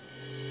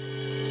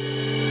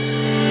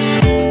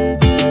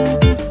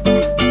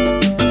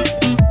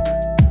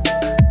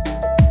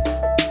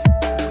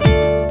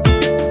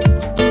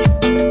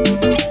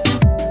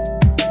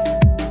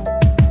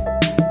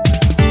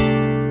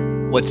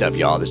What's up,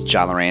 y'all? This is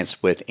John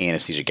Lawrence with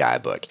Anesthesia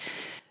Guidebook.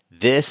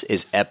 This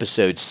is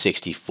episode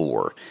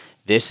 64.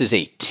 This is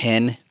a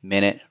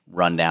 10-minute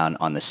rundown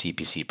on the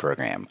CPC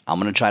program. I'm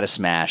going to try to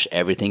smash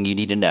everything you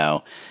need to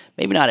know,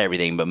 maybe not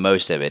everything, but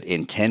most of it,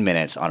 in 10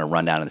 minutes on a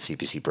rundown of the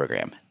CPC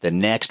program. The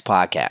next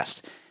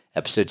podcast,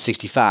 episode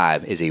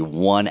 65, is a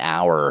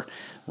 1-hour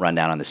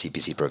rundown on the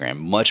CPC program.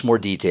 Much more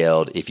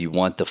detailed. If you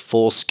want the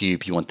full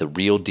scoop, you want the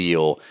real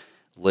deal,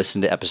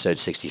 listen to episode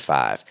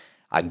 65.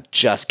 I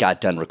just got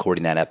done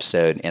recording that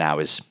episode, and I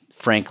was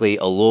frankly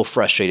a little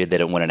frustrated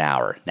that it went an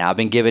hour. Now, I've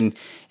been given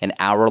an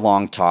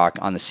hour-long talk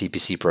on the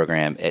CPC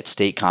program at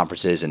state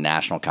conferences and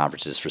national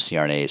conferences for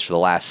CRNAs for the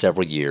last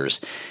several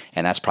years,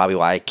 and that's probably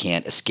why I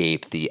can't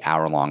escape the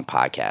hour-long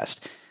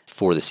podcast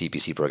for the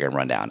CPC program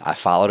rundown. I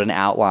followed an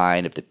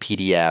outline of the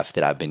PDF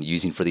that I've been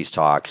using for these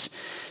talks,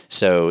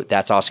 so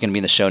that's also going to be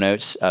in the show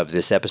notes of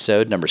this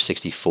episode, number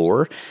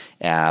 64,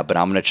 but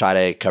I'm going to try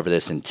to cover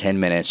this in 10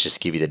 minutes, just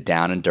to give you the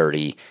down and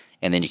dirty,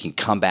 and then you can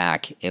come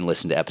back and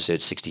listen to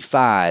episode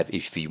 65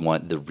 if you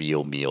want the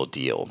real meal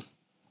deal.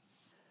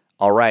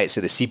 All right, so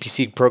the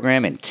CPC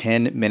program in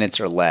 10 minutes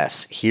or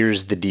less.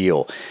 Here's the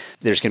deal.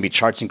 There's going to be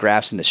charts and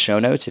graphs in the show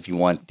notes if you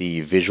want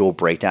the visual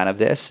breakdown of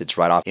this. It's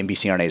right off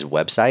NBCRNA's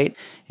website.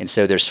 And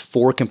so there's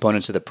 4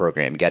 components of the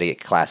program. You got to get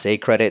Class A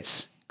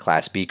credits,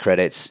 Class B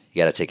credits,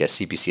 you got to take a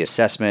CPC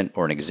assessment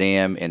or an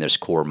exam, and there's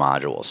core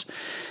modules.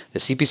 The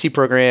CPC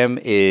program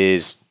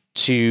is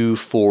 2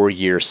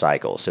 4-year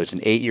cycles. So it's an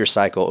 8-year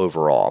cycle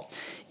overall.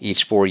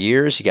 Each 4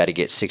 years, you got to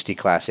get 60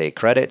 Class A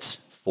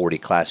credits, 40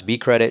 Class B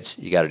credits.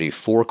 You got to do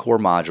 4 core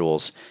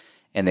modules.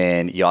 And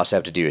then you also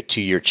have to do a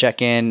 2-year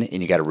check-in,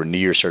 and you got to renew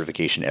your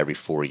certification every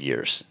 4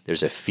 years.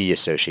 There's a fee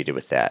associated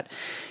with that.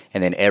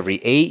 And then every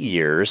 8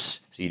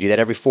 years, so you do that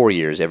every 4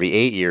 years, every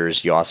 8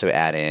 years, you also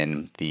add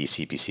in the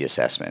CPC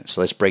assessment.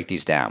 So let's break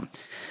these down.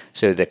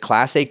 So the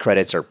Class A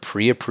credits are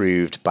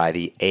pre-approved by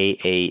the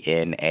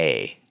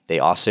AANA. They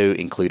also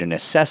include an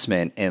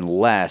assessment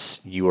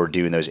unless you are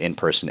doing those in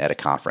person at a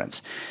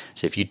conference.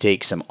 So if you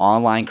take some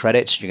online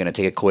credits, you're going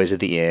to take a quiz at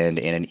the end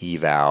and an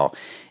eval.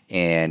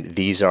 And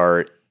these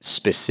are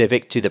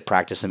specific to the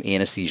practice of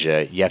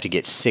anesthesia. You have to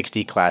get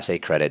 60 Class A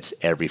credits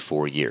every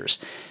 4 years.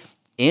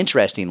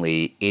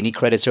 Interestingly, any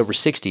credits over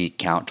 60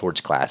 count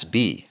towards Class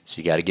B.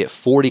 So you got to get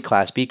 40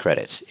 Class B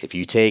credits. If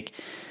you take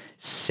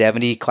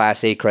 70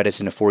 Class A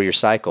credits in a 4-year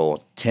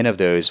cycle, 10 of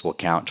those will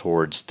count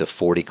towards the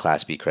 40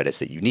 Class B credits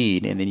that you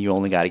need, and then you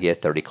only got to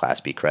get 30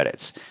 Class B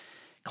credits.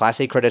 Class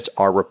A credits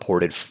are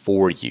reported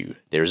for you.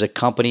 There's a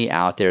company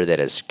out there that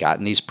has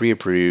gotten these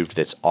pre-approved,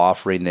 that's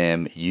offering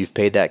them. You've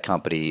paid that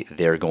company.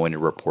 They're going to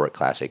report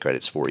Class A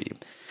credits for you.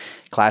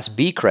 Class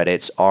B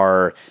credits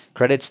are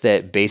credits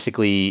that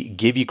basically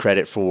give you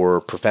credit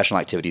for professional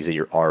activities that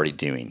you're already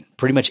doing.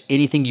 Pretty much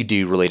anything you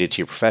do related to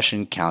your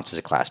profession counts as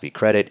a Class B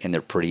credit, and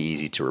they're pretty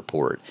easy to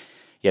report.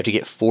 You have to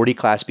get 40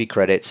 Class B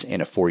credits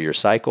in a 4-year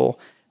cycle.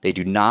 They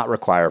do not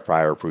require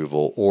prior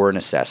approval or an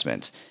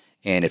assessment.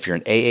 And if you're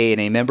an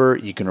AANA member,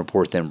 you can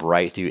report them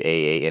right through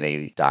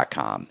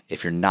AANA.com.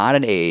 If you're not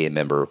an AANA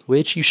member,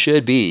 which you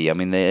should be, I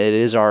mean, it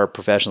is our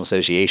professional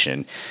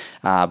association,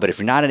 but if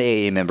you're not an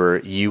AANA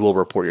member, you will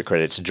report your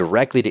credits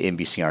directly to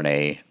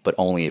NBCRNA, but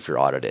only if you're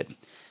audited.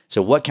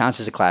 So what counts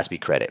as a Class B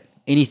credit?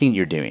 Anything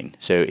you're doing.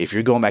 So if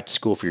you're going back to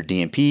school for your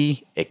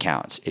DNP, it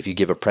counts. If you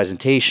give a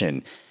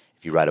presentation,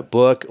 if you write a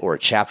book or a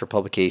chapter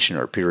publication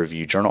or a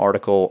peer-reviewed journal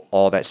article,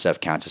 all that stuff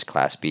counts as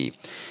Class B.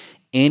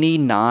 Any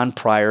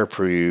non-prior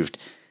approved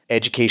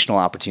educational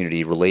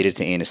opportunity related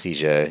to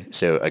anesthesia,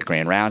 so a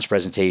Grand Rounds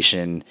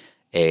presentation,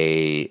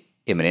 a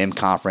M&M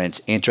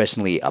conference,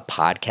 interestingly, a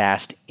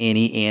podcast,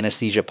 any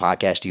anesthesia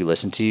podcast you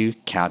listen to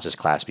counts as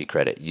Class B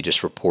credit. You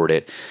just report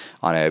it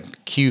on a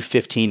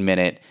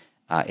Q15-minute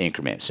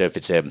increment. So if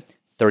it's a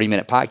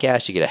 30-minute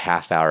podcast, you get a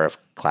half hour of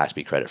Class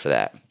B credit for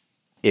that.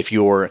 If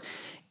you're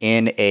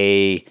in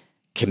a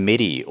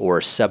committee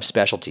or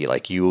subspecialty,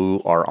 like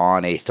you are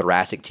on a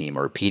thoracic team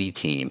or a PD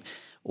team,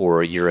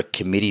 or you're a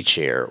committee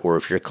chair, or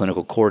if you're a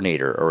clinical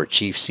coordinator or a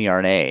chief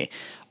CRNA,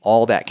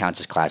 all that counts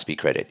as Class B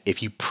credit.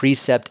 If you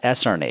precept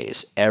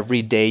SRNAs,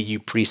 every day you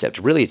precept,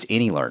 really it's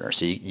any learner.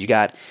 So you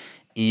got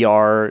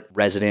ER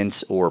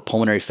residents or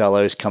pulmonary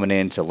fellows coming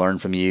in to learn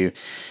from you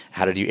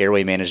how to do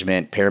airway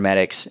management,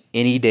 paramedics.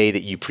 Any day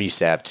that you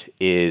precept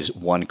is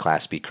 1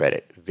 Class B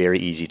credit. Very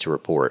easy to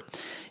report.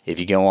 If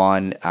you go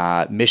on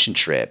mission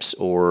trips,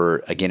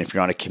 or again, if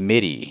you're on a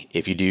committee,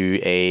 if you do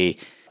a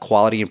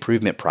quality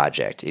improvement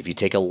project, if you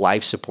take a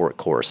life support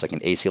course like an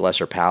ACLS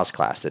or PALS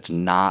class that's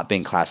not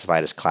been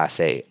classified as Class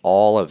A,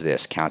 all of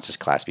this counts as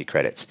Class B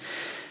credits.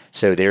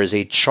 So there's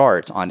a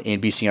chart on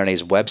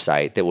NBCRNA's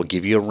website that will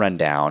give you a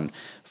rundown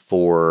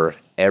for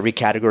every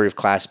category of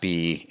Class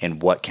B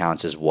and what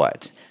counts as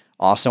what.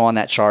 Also on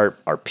that chart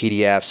are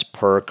PDFs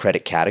per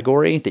credit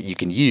category that you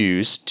can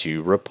use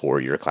to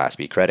report your Class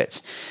B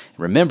credits.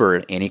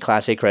 Remember, any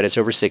Class A credits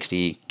over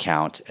 60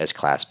 count as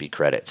Class B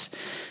credits.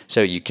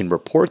 So you can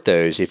report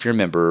those if you're a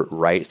member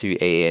right through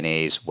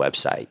AANA's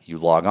website. You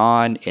log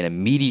on and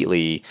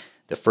immediately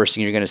the first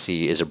thing you're going to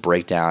see is a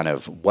breakdown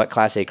of what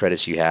Class A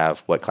credits you have,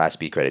 what Class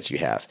B credits you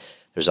have.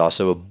 There's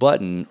also a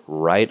button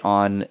right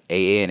on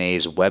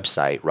AANA's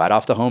website, right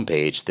off the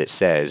homepage, that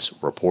says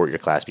report your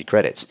Class B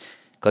credits.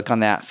 Click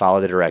on that,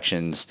 follow the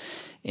directions,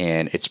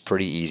 and it's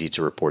pretty easy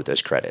to report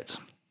those credits.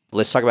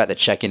 Let's talk about the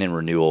check-in and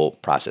renewal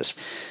process.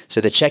 So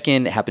the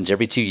check-in happens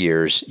every 2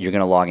 years. You're going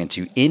to log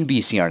into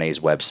NBCRNA's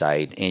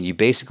website, and you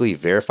basically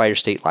verify your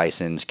state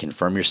license,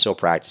 confirm you're still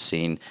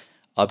practicing,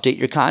 update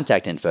your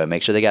contact info,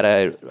 make sure they got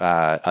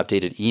a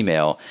updated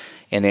email,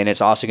 and then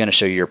it's also going to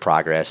show you your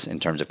progress in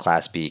terms of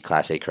Class B,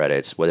 Class A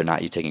credits, whether or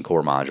not you've taken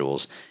core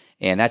modules,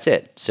 and that's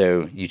it.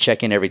 So you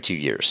check in every 2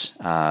 years,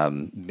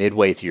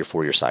 midway through your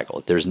 4-year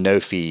cycle. There's no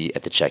fee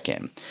at the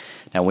check-in.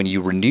 Now, when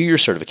you renew your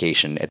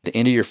certification at the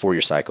end of your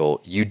 4-year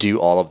cycle, you do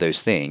all of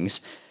those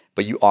things,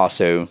 but you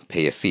also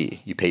pay a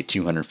fee. You pay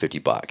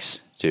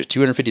 $250. So it's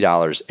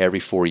 $250 every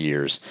 4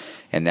 years,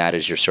 and that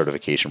is your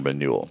certification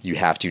renewal. You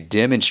have to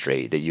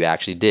demonstrate that you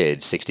actually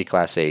did 60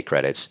 Class A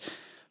credits,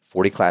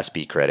 40 Class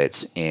B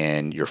credits,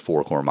 and your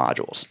 4 core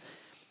modules.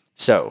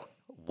 So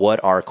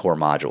what are core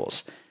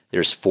modules?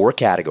 There's 4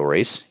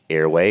 categories: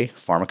 airway,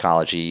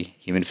 pharmacology,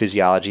 human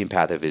physiology and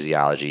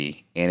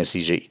pathophysiology,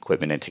 anesthesia,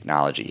 equipment, and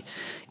technology.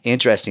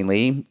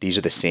 Interestingly, these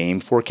are the same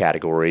 4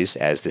 categories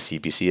as the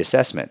CPC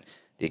assessment,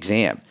 the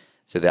exam.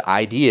 So the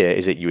idea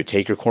is that you would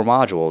take your core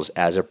modules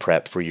as a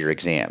prep for your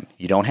exam.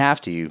 You don't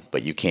have to,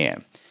 but you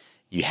can.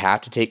 You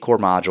have to take core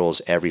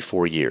modules every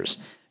 4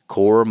 years.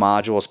 Core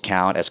modules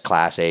count as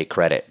Class A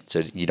credit.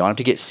 So you don't have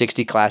to get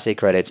 60 Class A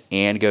credits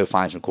and go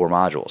find some core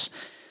modules.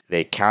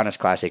 They count as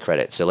Class A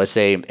credit. So let's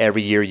say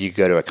every year you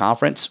go to a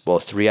conference. Well,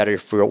 3 out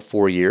of your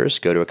 4 years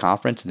go to a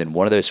conference, and then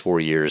one of those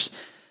 4 years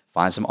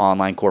find some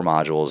online core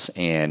modules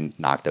and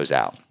knock those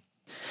out.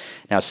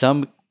 Now,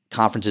 some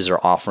conferences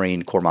are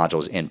offering core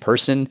modules in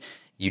person.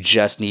 You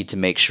just need to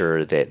make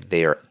sure that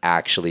they are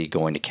actually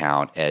going to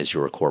count as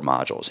your core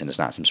modules and it's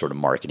not some sort of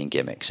marketing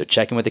gimmick. So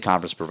check in with the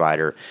conference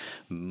provider.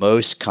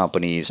 Most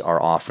companies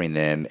are offering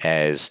them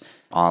as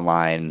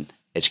online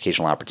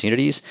educational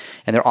opportunities,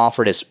 and they're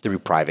offered as through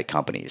private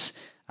companies.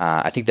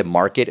 I think the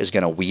market is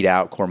going to weed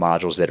out core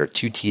modules that are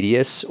too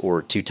tedious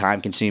or too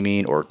time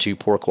consuming or too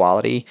poor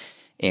quality,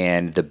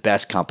 and the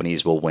best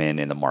companies will win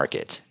in the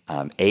market.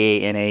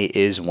 AANA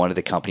is one of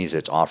the companies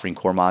that's offering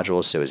core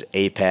modules, so is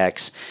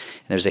Apex,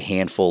 and there's a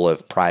handful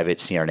of private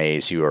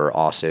CRNAs who are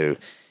also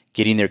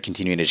getting their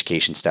continuing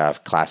education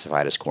stuff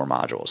classified as core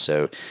modules.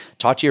 So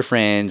talk to your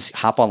friends,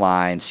 hop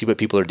online, see what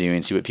people are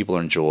doing, see what people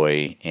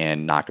enjoy,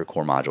 and knock your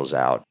core modules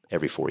out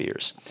every 4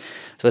 years.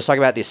 So let's talk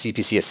about the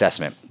CPC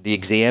assessment. The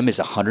exam is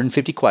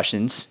 150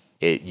 questions.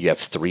 You have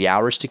 3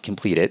 hours to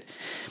complete it.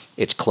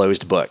 It's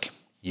closed book.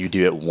 You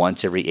do it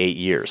once every 8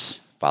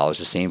 years. Follows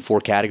the same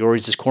 4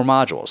 categories as core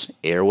modules: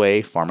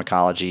 airway,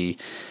 pharmacology,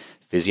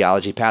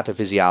 physiology,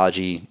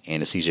 pathophysiology,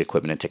 anesthesia,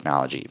 equipment, and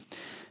technology.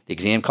 The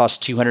exam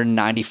costs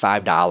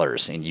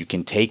 $295, and you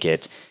can take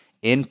it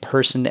in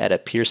person at a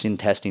Pearson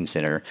testing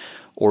center,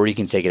 or you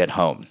can take it at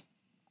home.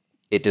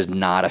 It does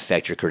not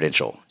affect your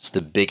credential. It's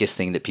the biggest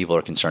thing that people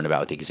are concerned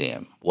about with the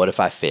exam. What if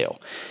I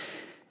fail?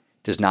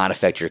 It does not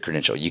affect your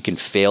credential. You can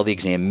fail the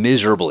exam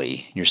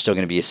miserably, and you're still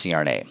going to be a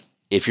CRNA.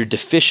 If you're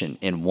deficient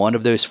in one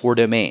of those 4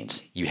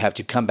 domains, you have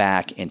to come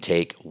back and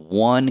take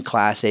 1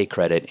 Class A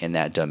credit in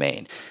that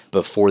domain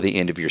before the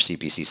end of your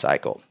CPC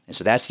cycle. And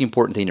so that's the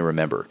important thing to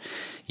remember.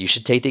 You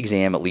should take the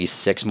exam at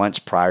least 6 months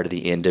prior to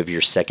the end of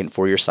your second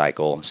 4-year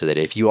cycle so that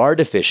if you are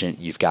deficient,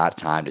 you've got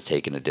time to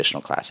take an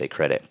additional Class A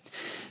credit.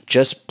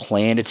 Just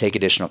plan to take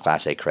additional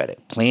Class A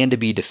credit. Plan to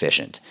be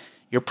deficient.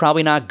 You're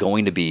probably not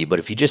going to be, but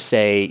if you just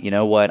say, you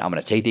know what, I'm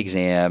going to take the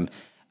exam,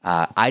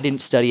 I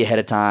didn't study ahead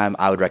of time,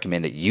 I would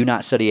recommend that you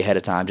not study ahead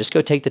of time. Just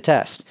go take the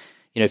test.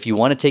 If you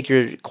want to take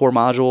your core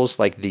modules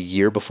like the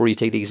year before you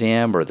take the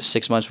exam or the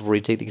 6 months before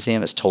you take the exam,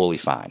 that's totally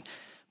fine.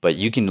 But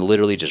you can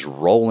literally just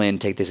roll in,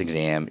 take this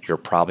exam. You're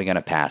probably going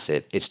to pass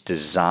it. It's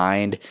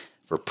designed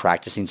for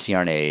practicing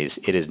CRNAs.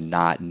 It is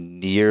not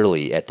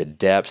nearly at the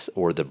depth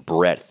or the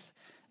breadth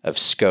of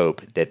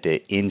scope that the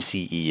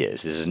NCE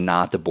is. This is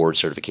not the board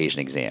certification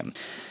exam.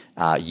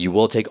 You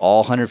will take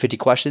all 150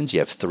 questions. You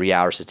have 3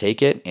 hours to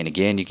take it. And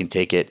again, you can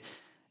take it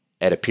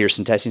at a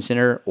Pearson testing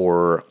center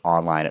or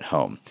online at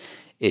home.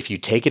 If you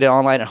take it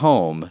online at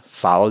home,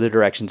 follow the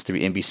directions through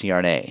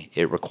NBCRNA.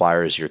 It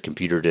requires your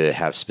computer to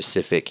have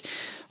specific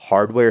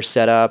hardware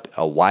set up.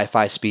 A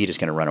Wi-Fi speed is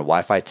going to run a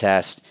Wi-Fi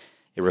test.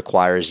 It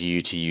requires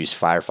you to use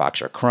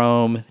Firefox or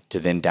Chrome to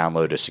then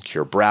download a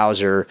secure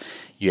browser.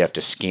 You have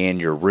to scan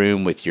your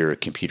room with your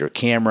computer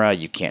camera.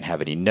 You can't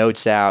have any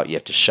notes out. You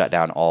have to shut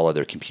down all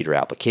other computer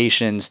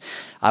applications.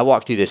 I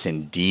walk through this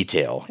in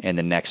detail in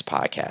the next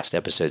podcast,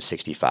 episode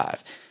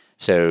 65.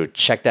 So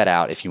check that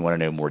out if you want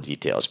to know more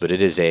details. But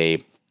it is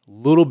a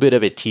little bit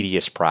of a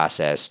tedious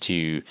process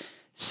to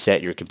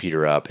set your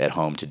computer up at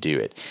home to do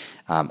it.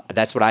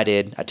 That's what I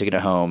did. I took it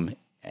at home.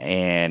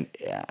 And,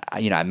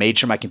 I made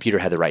sure my computer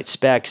had the right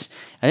specs.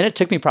 And then it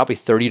took me probably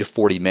 30 to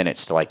 40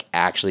 minutes to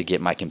actually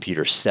get my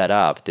computer set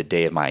up the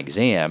day of my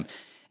exam.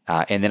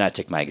 And then I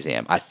took my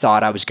exam. I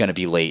thought I was going to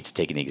be late to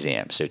take an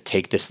exam. So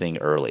take this thing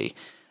early,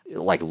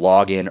 like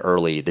log in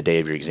early the day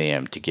of your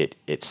exam to get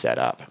it set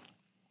up.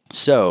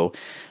 So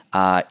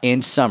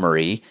in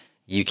summary,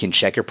 you can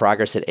check your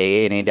progress at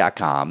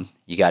aana.com.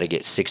 You got to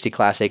get 60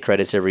 Class A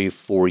credits every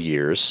 4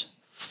 years,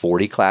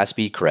 40 Class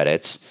B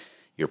credits.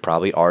 You're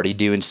probably already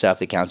doing stuff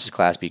that counts as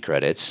Class B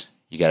credits.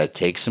 You got to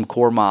take some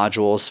core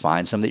modules,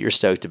 find some that you're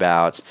stoked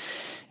about,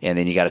 and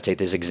then you got to take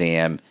this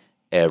exam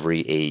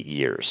every 8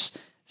 years.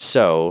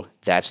 So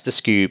that's the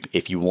scoop.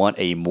 If you want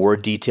a more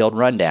detailed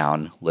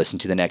rundown, listen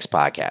to the next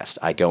podcast.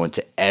 I go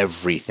into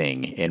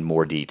everything in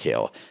more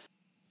detail.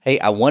 Hey,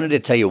 I wanted to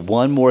tell you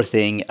one more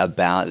thing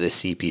about the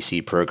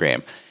CPC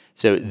program.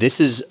 So this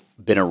has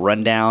been a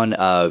rundown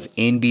of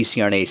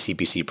NBCRNA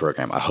CPC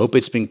program. I hope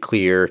it's been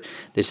clear.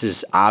 This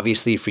is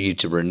obviously for you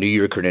to renew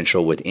your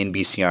credential with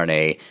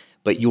NBCRNA,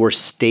 but your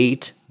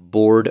state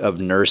board of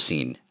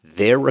nursing,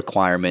 their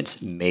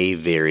requirements may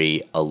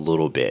vary a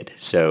little bit.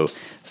 So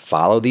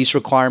follow these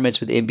requirements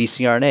with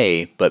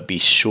NBCRNA, but be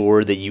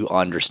sure that you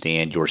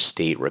understand your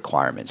state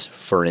requirements.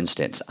 For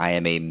instance, I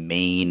am a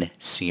Maine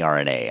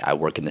CRNA. I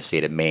work in the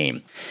state of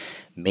Maine.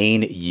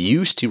 Maine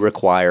used to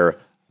require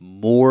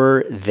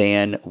more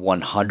than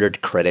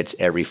 100 credits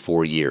every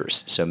 4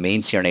 years. So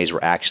Maine CRNAs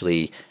were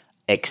actually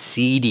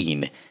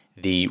exceeding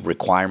the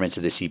requirements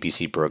of the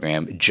CPC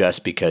program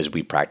just because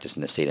we practice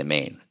in the state of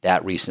Maine.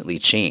 That recently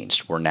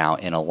changed. We're now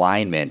in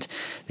alignment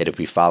that if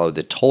we follow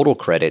the total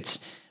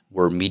credits,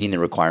 we're meeting the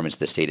requirements of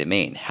the state of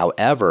Maine.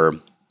 However,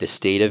 the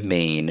state of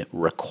Maine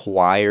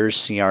requires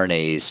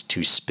CRNAs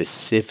to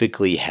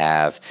specifically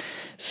have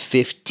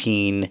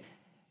 15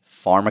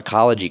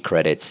 pharmacology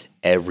credits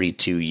every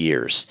 2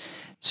 years.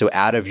 So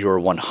out of your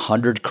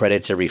 100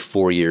 credits every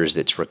 4 years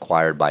that's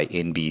required by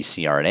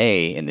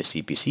NBCRNA in the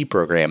CPC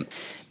program,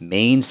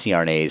 Maine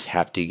CRNAs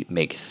have to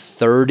make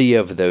 30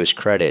 of those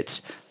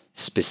credits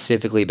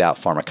specifically about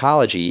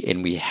pharmacology,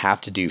 and we have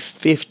to do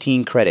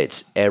 15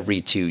 credits every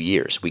 2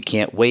 years. We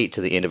can't wait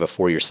to the end of a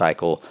 4-year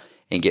cycle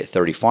and get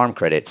 30 pharm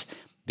credits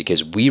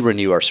because we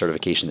renew our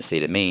certification in the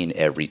state of Maine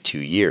every 2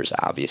 years,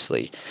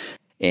 obviously.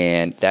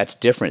 And that's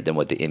different than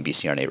what the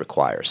NBCRNA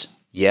requires.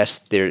 Yes,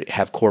 they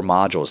have core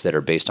modules that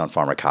are based on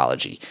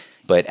pharmacology,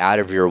 but out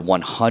of your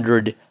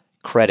 100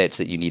 credits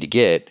that you need to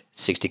get,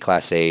 60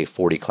 Class A,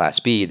 40 Class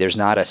B, there's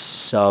not a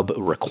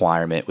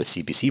sub-requirement with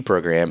CPC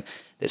program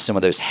that some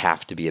of those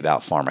have to be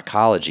about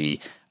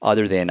pharmacology,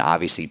 other than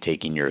obviously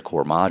taking your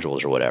core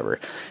modules or whatever.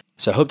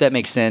 So I hope that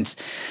makes sense.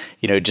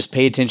 Just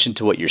pay attention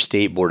to what your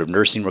state board of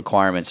nursing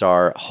requirements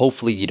are.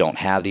 Hopefully you don't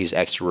have these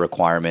extra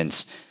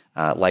requirements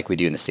like we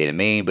do in the state of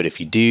Maine, but if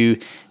you do,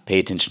 pay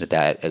attention to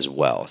that as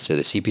well. So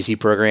the CPC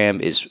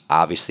program is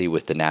obviously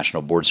with the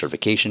National Board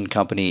Certification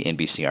Company,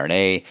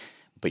 NBCRNA,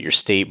 but your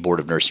state board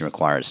of nursing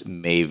requirements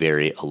may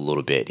vary a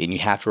little bit, and you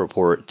have to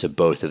report to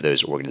both of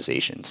those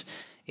organizations,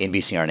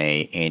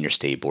 NBCRNA and your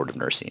state board of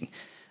nursing.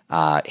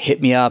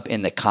 Hit me up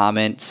in the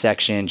comment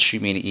section,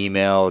 shoot me an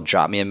email,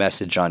 drop me a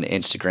message on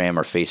Instagram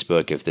or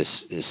Facebook if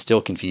this is still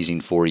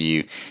confusing for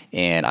you.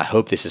 And I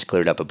hope this has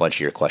cleared up a bunch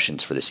of your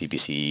questions for the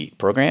CPC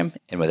program.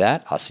 And with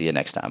that, I'll see you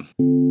next time.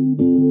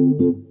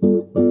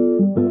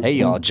 Hey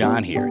y'all,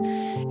 John here.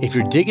 If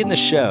you're digging the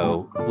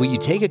show, will you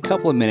take a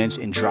couple of minutes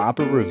and drop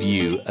a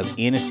review of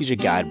Anesthesia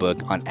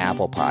Guidebook on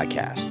Apple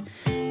Podcast?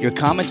 Your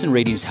comments and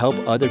ratings help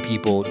other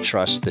people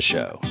trust the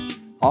show.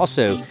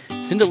 Also,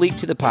 send a link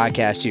to the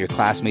podcast to your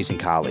classmates and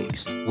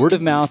colleagues. Word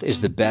of mouth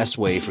is the best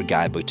way for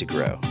Guidebook to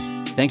grow.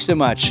 Thanks so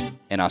much,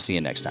 and I'll see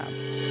you next time.